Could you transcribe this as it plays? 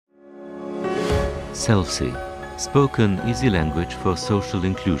SELSI, Spoken Easy Language for Social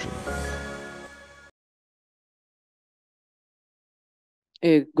Inclusion.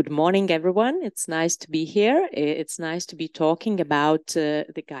 Good morning, everyone. It's nice to be here. It's nice to be talking about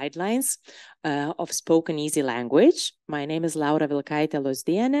the guidelines of spoken easy language. My name is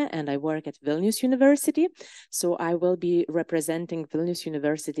Vilkaite-Lozdiene, and I work at Vilnius University. So I will be representing Vilnius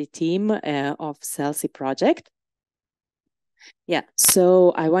University team of SELSI project. Yeah,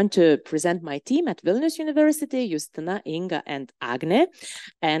 so I want to present my team at Vilnius University, Justina, Inga, and Agne.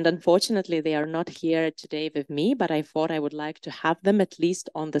 And unfortunately, they are not here today with me, but I thought I would like to have them at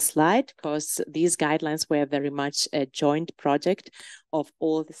least on the slide because these guidelines were very much a joint project of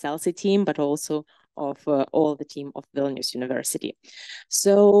all the SELSI team, but also of all the team of Vilnius University.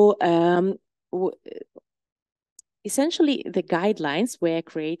 So essentially, the guidelines were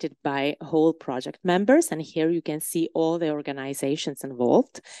created by whole project members, and here you can see all the organizations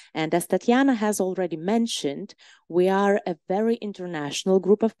involved. And as Tatiana has already mentioned, we are a very international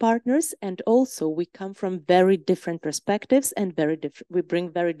group of partners, and also we come from very different perspectives and we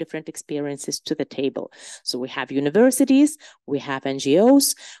bring very different experiences to the table. So we have universities, we have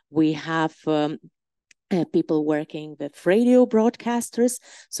NGOs, we have people working with radio broadcasters.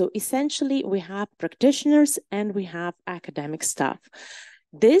 So essentially, we have practitioners and we have academic staff.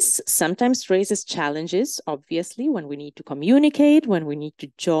 This sometimes raises challenges, obviously, when we need to communicate, when we need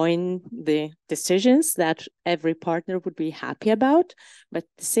to join the decisions that every partner would be happy about. But at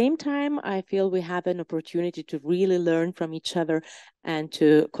the same time, I feel we have an opportunity to really learn from each other and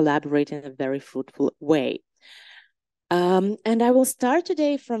to collaborate in a very fruitful way. And I will start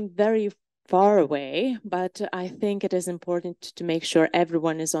today from very far away, but I think it is important to make sure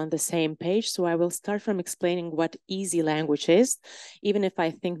everyone is on the same page. So I will start from explaining what easy language is, even if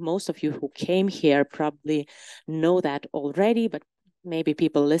I think most of you who came here probably know that already, but maybe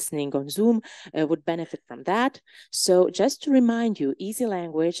people listening on Zoom would benefit from that. So just to remind you, easy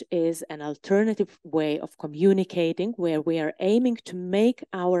language is an alternative way of communicating where we are aiming to make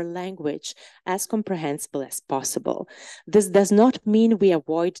our language as comprehensible as possible. This does not mean we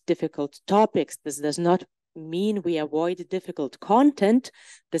avoid difficult topics. This does not mean we avoid difficult content.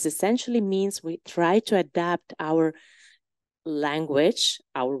 This essentially means we try to adapt our language,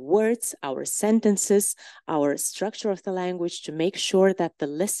 our words, our sentences, our structure of the language to make sure that the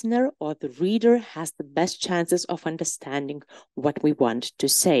listener or the reader has the best chances of understanding what we want to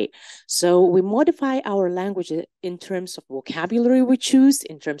say. So we modify our language in terms of vocabulary we choose,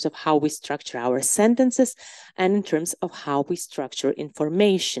 in terms of how we structure our sentences, and in terms of how we structure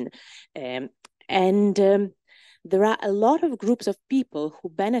information. There are a lot of groups of people who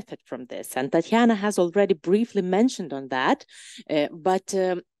benefit from this, and Tatiana has already briefly mentioned on that, but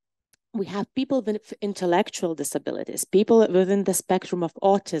we have people with intellectual disabilities, people within the spectrum of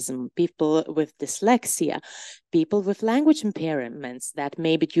autism, people with dyslexia, people with language impairments that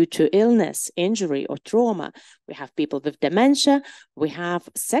may be due to illness, injury, or trauma. We have people with dementia. We have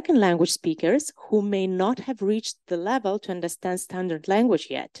second language speakers who may not have reached the level to understand standard language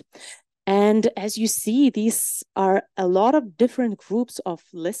yet. And as you see, these are a lot of different groups of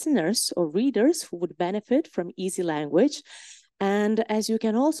listeners or readers who would benefit from easy language. And as you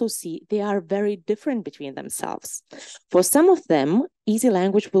can also see, they are very different between themselves. For some of them, easy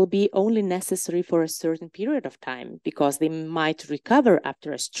language will be only necessary for a certain period of time because they might recover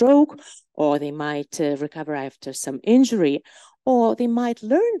after a stroke, or they might recover after some injury, or they might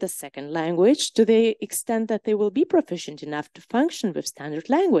learn the second language to the extent that they will be proficient enough to function with standard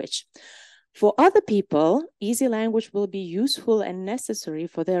language. For other people, easy language will be useful and necessary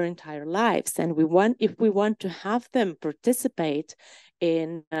for their entire lives. And if we want to have them participate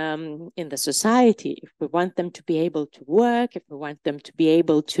in the society, if we want them to be able to work, if we want them to be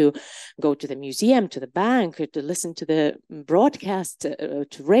able to go to the museum, to the bank, to listen to the broadcast, to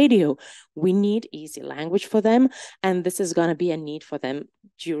radio, we need easy language for them. And this is going to be a need for them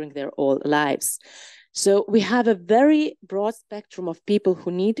during their whole lives. So we have a very broad spectrum of people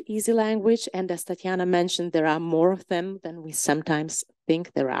who need easy language. And as Tatiana mentioned, there are more of them than we sometimes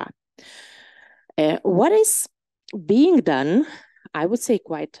think there are. What is being done, I would say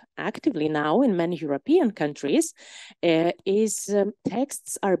quite actively now in many European countries, is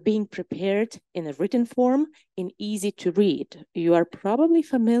texts are being prepared in a written form in easy to read. You are probably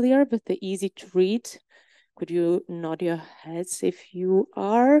familiar with the easy to read Could you nod your heads if you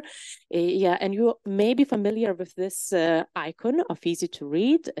are? Yeah, and you may be familiar with this icon of easy to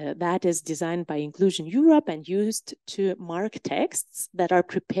read. That is designed by Inclusion Europe and used to mark texts that are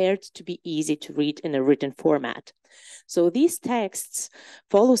prepared to be easy to read in a written format. So these texts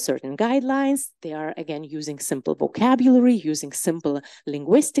follow certain guidelines. They are, again, using simple vocabulary, using simple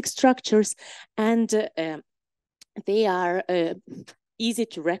linguistic structures, and they are easy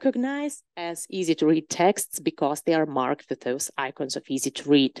to recognize as easy to read texts because they are marked with those icons of easy to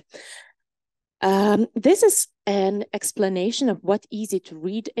read. This is an explanation of what easy to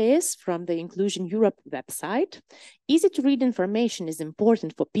read is from the Inclusion Europe website. Easy to read information is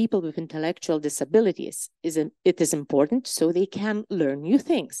important for people with intellectual disabilities. It is important so they can learn new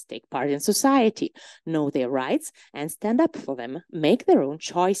things, take part in society, know their rights, and stand up for them, make their own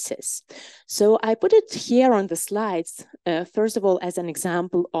choices. So I put it here on the slides, first of all, as an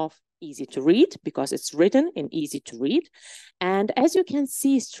example of easy to read, because it's written in easy to read. And as you can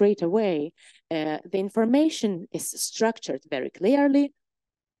see straight away, the information is structured very clearly.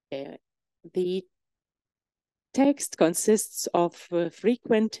 The text consists of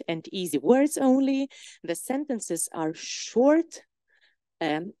frequent and easy words only. The sentences are short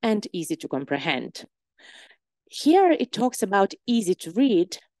and easy to comprehend. Here it talks about easy to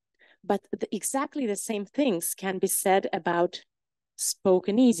read, but exactly the same things can be said about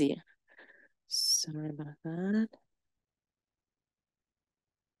spoken easy. Sorry about that.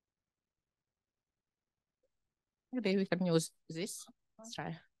 Maybe we can use this. Let's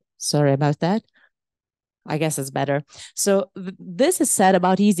try. Sorry about that. I guess it's better. So this is said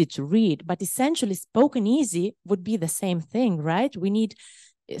about easy to read, but essentially spoken easy would be the same thing, right? We need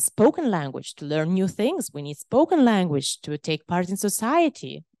spoken language to learn new things. We need spoken language to take part in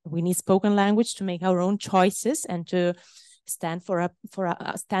society. We need spoken language to make our own choices and to stand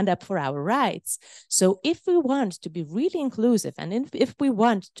up for our rights. So if we want to be really inclusive, and if we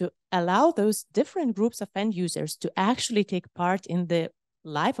want to allow those different groups of end users to actually take part in the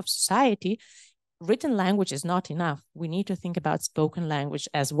life of society, written language is not enough. We need to think about spoken language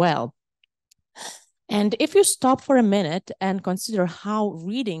as well. And if you stop for a minute and consider how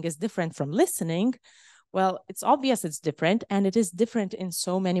reading is different from listening, well, it's obvious it's different, and it is different in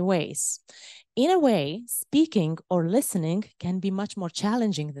so many ways. In a way, speaking or listening can be much more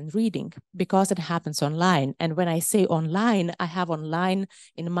challenging than reading because it happens online. And when I say online, I have online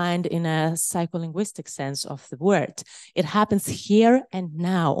in mind in a psycholinguistic sense of the word. It happens here and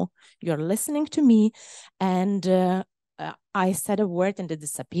now. You're listening to me, and I said a word and it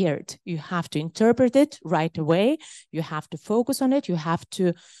disappeared. You have to interpret it right away. You have to focus on it. You have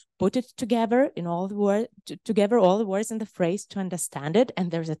to put it together in all the words, all the words in the phrase to understand it.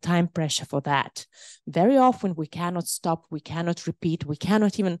 And there's a time pressure for that. Very often we cannot stop, we cannot repeat, we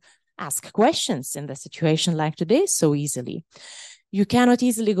cannot even ask questions in the situation like today so easily. You cannot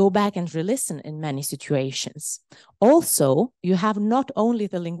easily go back and re-listen in many situations. Also, you have not only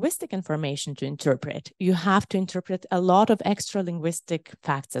the linguistic information to interpret, you have to interpret a lot of extra linguistic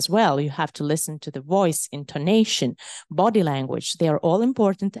facts as well. You have to listen to the voice, intonation, body language. They are all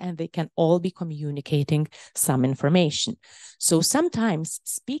important and they can all be communicating some information. So sometimes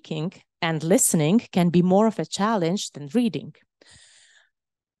speaking and listening can be more of a challenge than reading.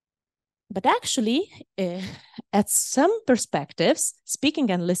 But actually, at some perspectives,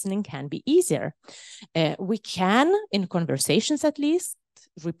 speaking and listening can be easier. We can, in conversations at least,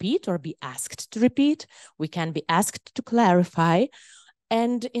 repeat or be asked to repeat. We can be asked to clarify.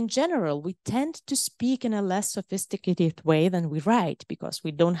 And in general, we tend to speak in a less sophisticated way than we write because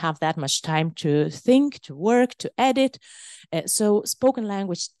we don't have that much time to think, to work, to edit. So spoken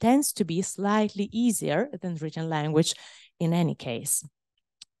language tends to be slightly easier than written language in any case.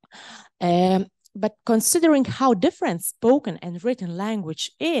 But considering how different spoken and written language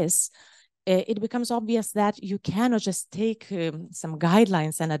is, it becomes obvious that you cannot just take some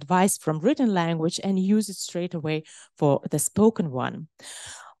guidelines and advice from written language and use it straight away for the spoken one.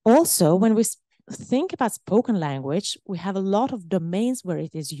 Also, when we think about spoken language, we have a lot of domains where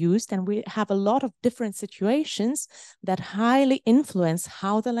it is used, and we have a lot of different situations that highly influence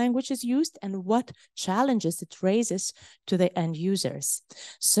how the language is used and what challenges it raises to the end users.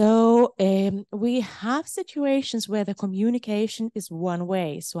 So we have situations where the communication is one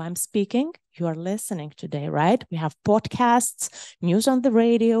way. So I'm speaking, you are listening today, right? We have podcasts, news on the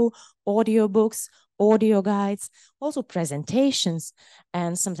radio, audiobooks, audio guides, also presentations,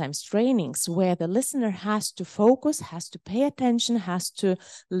 and sometimes trainings where the listener has to focus, has to pay attention, has to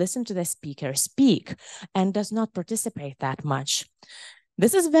listen to the speaker speak, and does not participate that much.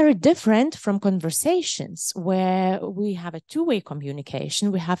 This is very different from conversations where we have a two-way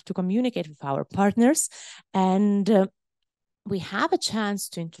communication. We have to communicate with our partners, and we have a chance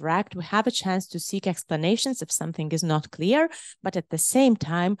to interact. We have a chance to seek explanations if something is not clear, but at the same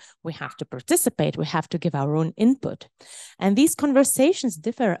time, we have to participate. We have to give our own input. And these conversations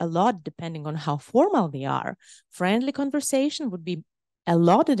differ a lot depending on how formal they are. Friendly conversation would be a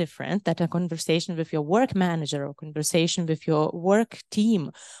lot different than a conversation with your work manager or conversation with your work team,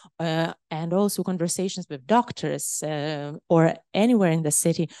 and also conversations with doctors or anywhere in the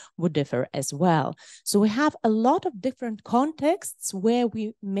city would differ as well. So we have a lot of different contexts where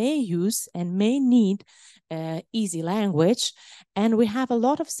we may use and may need easy language, and we have a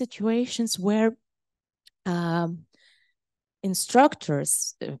lot of situations where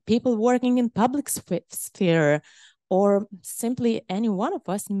instructors, people working in public sphere, or simply any one of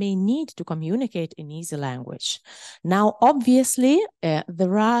us may need to communicate in easy language. Now, obviously,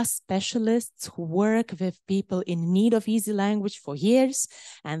 there are specialists who work with people in need of easy language for years,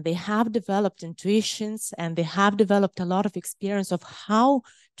 and they have developed intuitions, and they have developed a lot of experience of how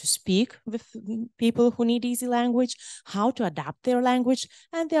to speak with people who need easy language, how to adapt their language,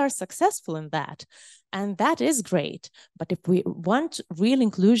 and they are successful in that. And that is great. But if we want real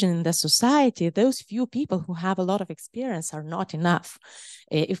inclusion in the society, those few people who have a lot of experience are not enough.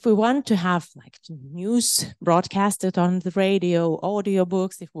 If we want to have like news broadcasted on the radio,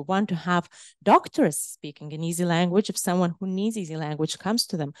 audiobooks, if we want to have doctors speaking in easy language, if someone who needs easy language comes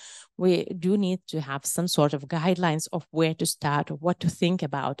to them, we do need to have some sort of guidelines of where to start, or what to think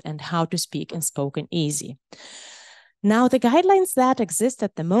about, and how to speak in spoken easy. Now, the guidelines that exist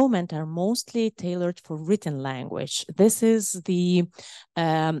at the moment are mostly tailored for written language. This is the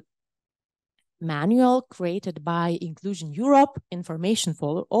manual created by Inclusion Europe, Information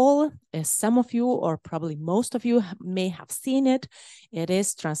for All. Some of you, or probably most of you, may have seen it. It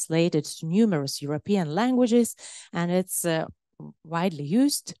is translated to numerous European languages, and it's widely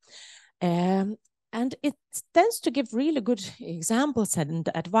used. And it tends to give really good examples and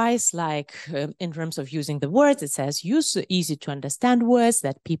advice, like in terms of using the words. It says, use easy to understand words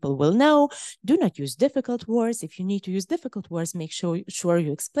that people will know. Do not use difficult words. If you need to use difficult words, make sure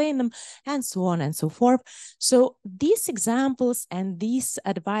you explain them, and so on and so forth. So these examples and these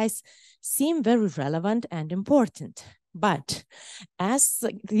advice seem very relevant and important. But as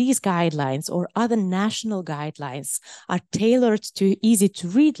these guidelines or other national guidelines are tailored to easy to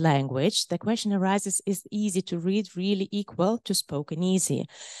read language, the question arises, is easy to read really equal to spoken easy?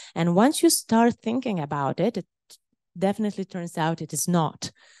 And once you start thinking about it, it definitely turns out it is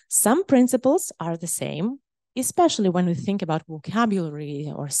not. Some principles are the same, especially when we think about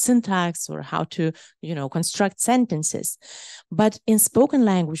vocabulary or syntax or how to, construct sentences. But in spoken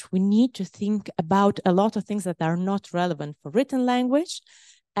language, we need to think about a lot of things that are not relevant for written language,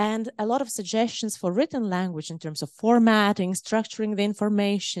 and a lot of suggestions for written language in terms of formatting, structuring the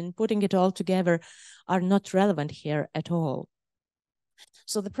information, putting it all together are not relevant here at all.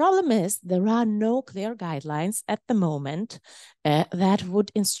 So the problem is there are no clear guidelines at the moment that would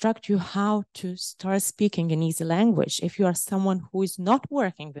instruct you how to start speaking in easy language. If you are someone who is not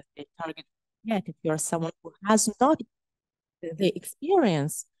working with a target yet, if you are someone who has not the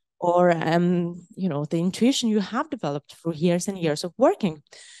experience or the intuition you have developed for years and years of working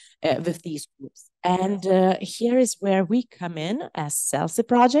with these groups. And here is where we come in as SELSI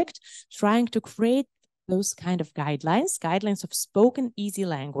project, trying to create those kind of guidelines of spoken easy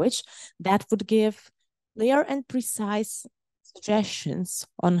language that would give clear and precise suggestions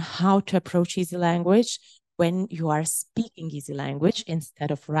on how to approach easy language when you are speaking easy language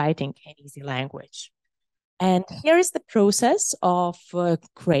instead of writing in easy language. And here is the process of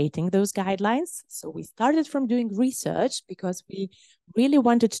creating those guidelines. So we started from doing research because we really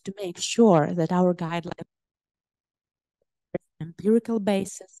wanted to make sure that our guidelines empirical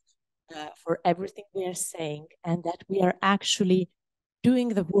basis for everything we are saying, and that we are actually doing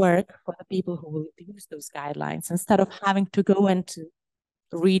the work for the people who will use those guidelines, instead of having to go and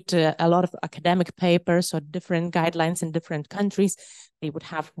read a lot of academic papers or different guidelines in different countries. They would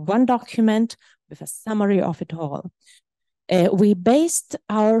have one document with a summary of it all. We based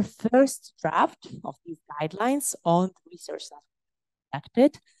our first draft of these guidelines on the research that we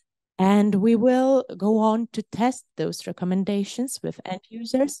conducted, and we will go on to test those recommendations with end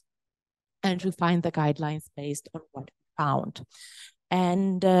users and refine the guidelines based on what we found.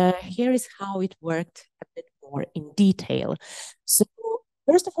 And here is how it worked a bit more in detail. So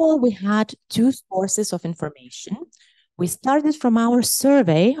first of all, we had two sources of information. We started from our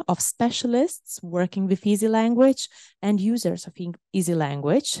survey of specialists working with Easy Language and users of Easy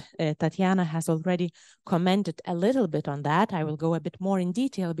Language. Tatiana has already commented a little bit on that. I will go a bit more in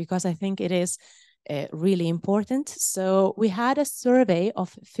detail because I think it is really important. So we had a survey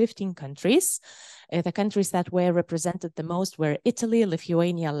of 15 countries. The countries that were represented the most were Italy,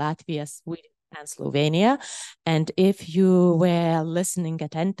 Lithuania, Latvia, Sweden, and Slovenia. And if you were listening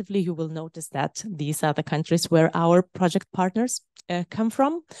attentively, you will notice that these are the countries where our project partners come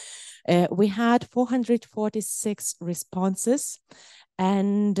from. We had 446 responses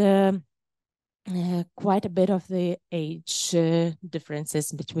and quite a bit of the age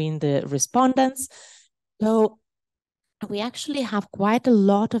differences between the respondents. So we actually have quite a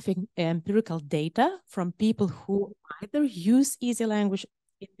lot of empirical data from people who either use Easy Language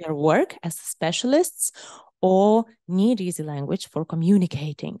in their work as specialists or need Easy Language for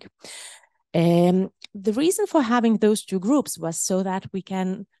communicating. The reason for having those two groups was so that we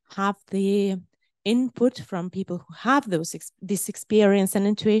can have the input from people who have this experience and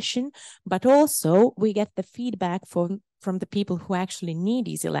intuition, but also we get the feedback from the people who actually need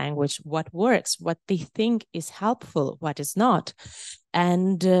Easy Language, what works, what they think is helpful, what is not.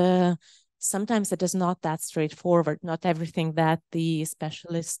 And sometimes it is not that straightforward. Not everything that the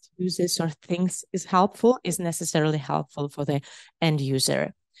specialist uses or thinks is helpful is necessarily helpful for the end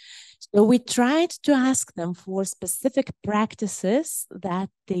user. So we tried to ask them for specific practices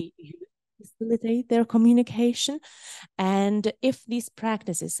that they use to facilitate their communication, and if these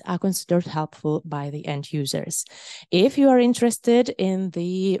practices are considered helpful by the end users. If you are interested in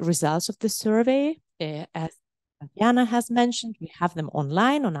the results of the survey, as Tatiana has mentioned, we have them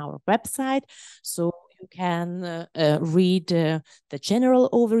online on our website, so you can read the general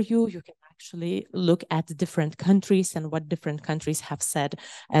overview. You can actually look at the different countries and what different countries have said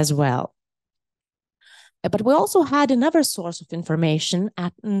as well. But we also had another source of information,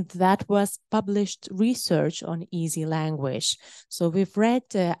 and that was published research on Easy Language. So we've read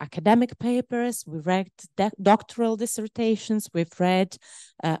academic papers, we've read doctoral dissertations, we've read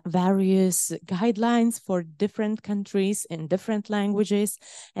various guidelines for different countries in different languages,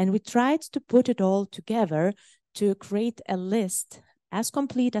 and we tried to put it all together to create a list as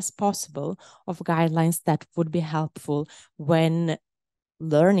complete as possible of guidelines that would be helpful when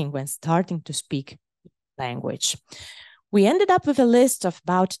learning, when starting to speak language. We ended up with a list of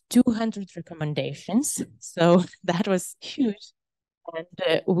about 200 recommendations, so that was huge.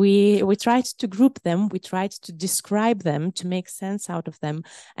 And we tried to group them, we tried to describe them, to make sense out of them,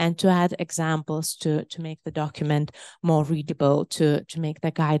 and to add examples to make the document more readable, to make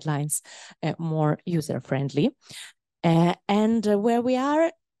the guidelines more user-friendly. And where we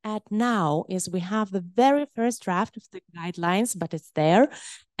are at now is we have the very first draft of the guidelines, but it's there,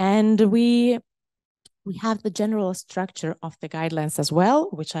 and we have the general structure of the guidelines as well,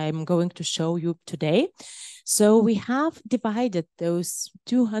 which I'm going to show you today. So we have divided those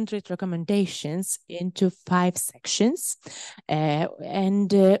 200 recommendations into 5 sections,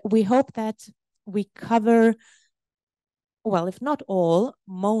 and we hope that we cover, well, if not all,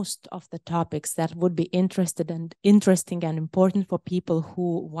 most of the topics that would be interesting and important for people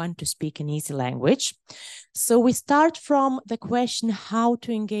who want to speak an Easy Language. So we start from the question how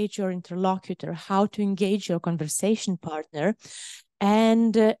to engage your interlocutor, how to engage your conversation partner.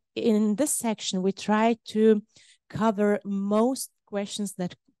 And in this section, we try to cover most questions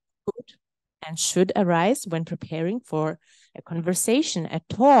that could and should arise when preparing for a conversation, a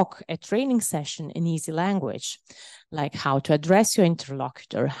talk, a training session in Easy Language, like how to address your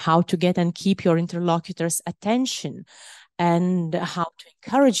interlocutor, how to get and keep your interlocutor's attention, and how to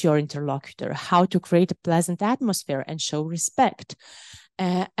encourage your interlocutor, how to create a pleasant atmosphere and show respect.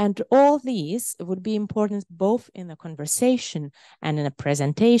 And all these would be important both in a conversation and in a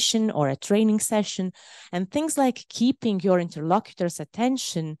presentation or a training session. And things like keeping your interlocutor's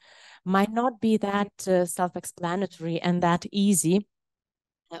attention might not be that self-explanatory and that easy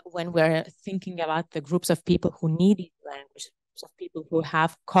when we're thinking about the groups of people who need language, of people who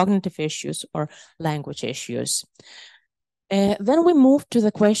have cognitive issues or language issues. Then we move to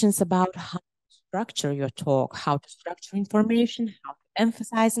the questions about how to structure your talk, how to structure information, how to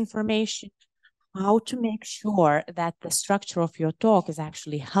emphasize information, how to make sure that the structure of your talk is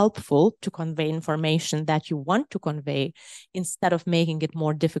actually helpful to convey information that you want to convey instead of making it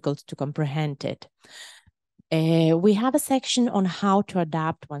more difficult to comprehend it. We have a section on how to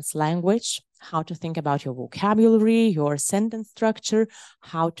adapt one's language, how to think about your vocabulary, your sentence structure,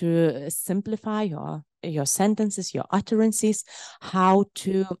 how to simplify your sentences, your utterances, how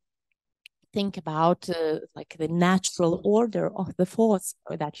to think about like the natural order of the thoughts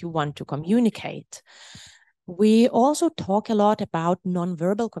that you want to communicate. We also talk a lot about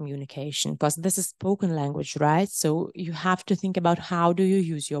nonverbal communication because this is spoken language, right? So you have to think about how do you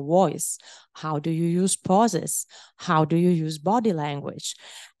use your voice? How do you use pauses? How do you use body language?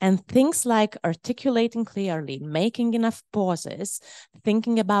 And things like articulating clearly, making enough pauses,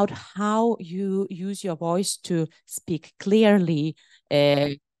 thinking about how you use your voice to speak clearly,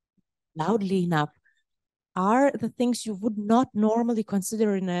 loudly enough, are the things you would not normally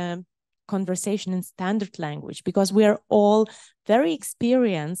consider in a conversation in standard language, because we are all very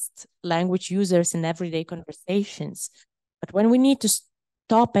experienced language users in everyday conversations. But when we need to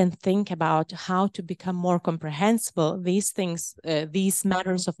stop and think about how to become more comprehensible, these things, these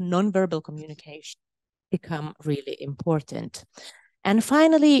matters of nonverbal communication become really important. And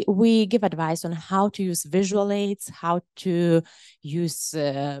finally, we give advice on how to use visual aids, how to use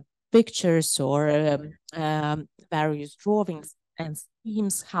pictures or various drawings and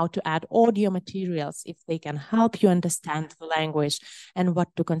schemes, how to add audio materials if they can help you understand the language, and what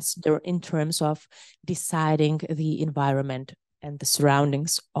to consider in terms of deciding the environment and the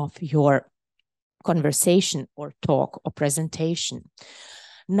surroundings of your conversation or talk or presentation.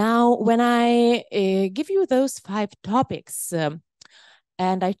 Now, when I give you those 5 topics,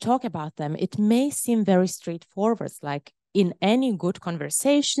 and I talk about them, it may seem very straightforward. Like in any good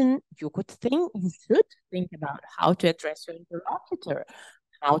conversation, you should think about how to address your interlocutor,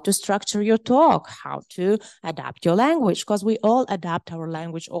 how to structure your talk, how to adapt your language, because we all adapt our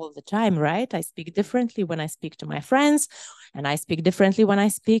language all the time, right? I speak differently when I speak to my friends, and I speak differently when I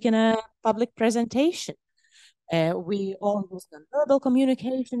speak in a public presentation. We all use nonverbal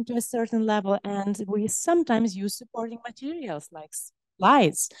communication to a certain level, and we sometimes use supporting materials like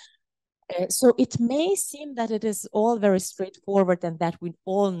slides. So it may seem that it is all very straightforward and that we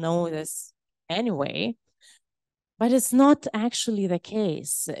all know this anyway, but it's not actually the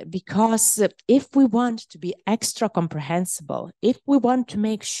case, because if we want to be extra comprehensible, if we want to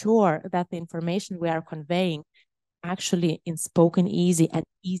make sure that the information we are conveying actually in spoken easy and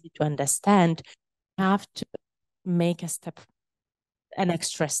easy to understand, we have to make an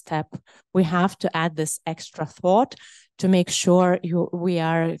extra step. We have to add this extra thought to make sure we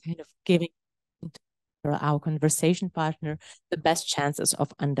are kind of giving our conversation partner the best chances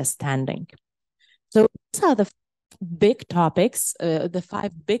of understanding. So these are the big topics, the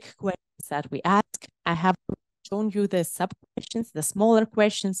 5 big questions that we ask. I have shown you the sub-questions, the smaller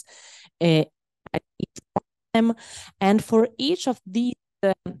questions, and for each of these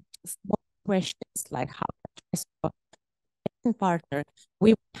small questions, like how to address your partner,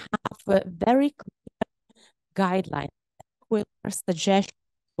 we have a very clear guideline with suggestions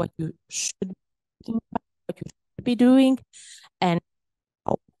what you should be thinking about, what you should be doing, and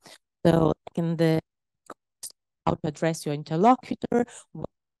how. So in the how to address your interlocutor, what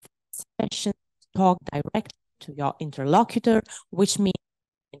sessions talk directly to your interlocutor, which means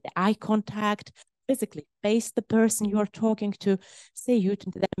in the eye contact, physically face the person you're talking to, say you to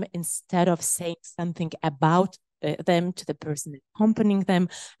them instead of saying something about them to the person accompanying them,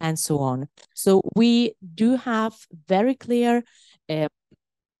 and so on. So we do have very clear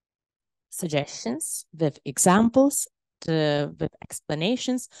suggestions with examples, with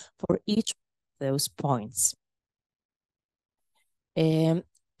explanations for each of those points. And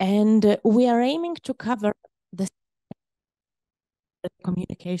we are aiming to cover the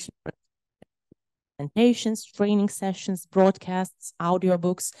communication, presentations, training sessions, broadcasts,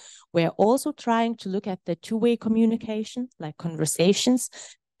 audiobooks. We're also trying to look at the two-way communication, like conversations,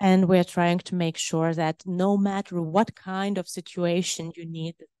 and we're trying to make sure that no matter what kind of situation you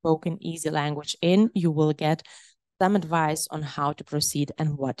need the spoken easy language in, you will get some advice on how to proceed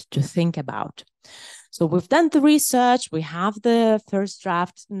and what to think about. So we've done the research, we have the first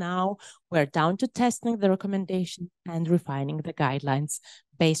draft. Now we're down to testing the recommendation and refining the guidelines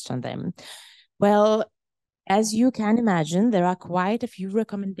based on them. Well, as you can imagine, there are quite a few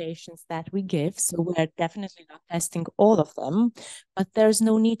recommendations that we give, so we're definitely not testing all of them, but there's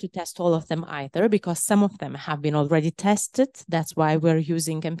no need to test all of them either, because some of them have been already tested. That's why we're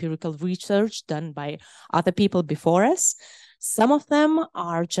using empirical research done by other people before us. Some of them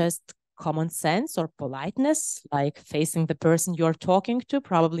are just common sense or politeness, like facing the person you're talking to.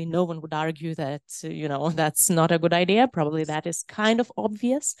 Probably no one would argue that, that's not a good idea. Probably that is kind of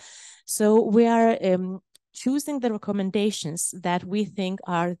obvious. So we are choosing the recommendations that we think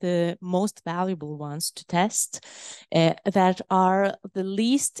are the most valuable ones to test, that are the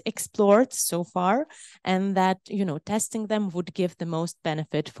least explored so far, and that, testing them would give the most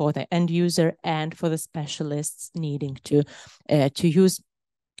benefit for the end user and for the specialists needing to use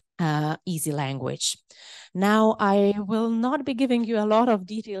easy language. Now, I will not be giving you a lot of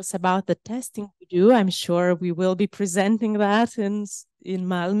details about the testing we do. I'm sure we will be presenting that in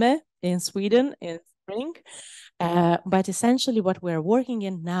Malmö, in Sweden, in spring. But essentially what we're working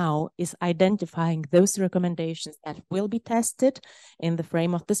in now is identifying those recommendations that will be tested in the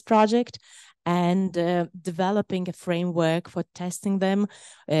frame of this project and developing a framework for testing them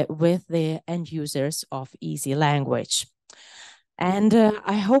with the end users of easy language. And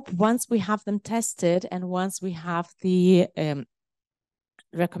I hope once we have them tested and once we have the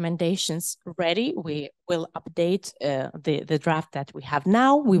recommendations ready, we will update the draft that we have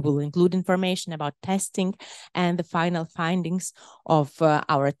now. We will include information about testing and the final findings of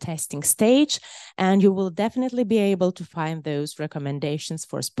our testing stage. And you will definitely be able to find those recommendations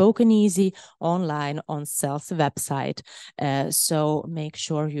for Spoken Easy online on SELSI website. So make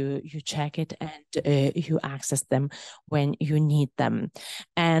sure you check it and you access them when you need them.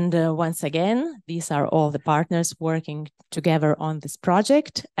 And once again, these are all the partners working together on this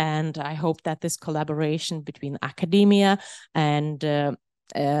project. And I hope that this collaboration between academia and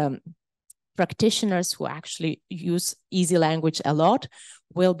practitioners who actually use easy language a lot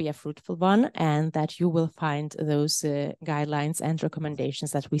will be a fruitful one, and that you will find those guidelines and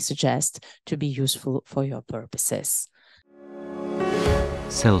recommendations that we suggest to be useful for your purposes.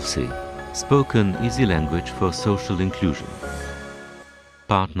 SELSI, Spoken Easy Language for Social Inclusion.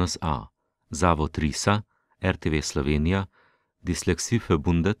 Partners are Zavod Risa, RTV Slovenija,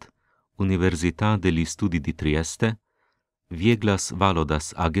 Dyslexieverbundet, Università degli Studi di Trieste, Vieglas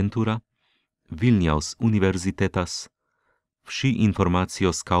Valodas Agentura, Vilnius Universitetas, Vsi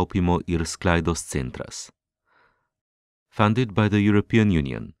informacios kaupimo ir sklaidos centras. Funded by the European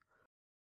Union.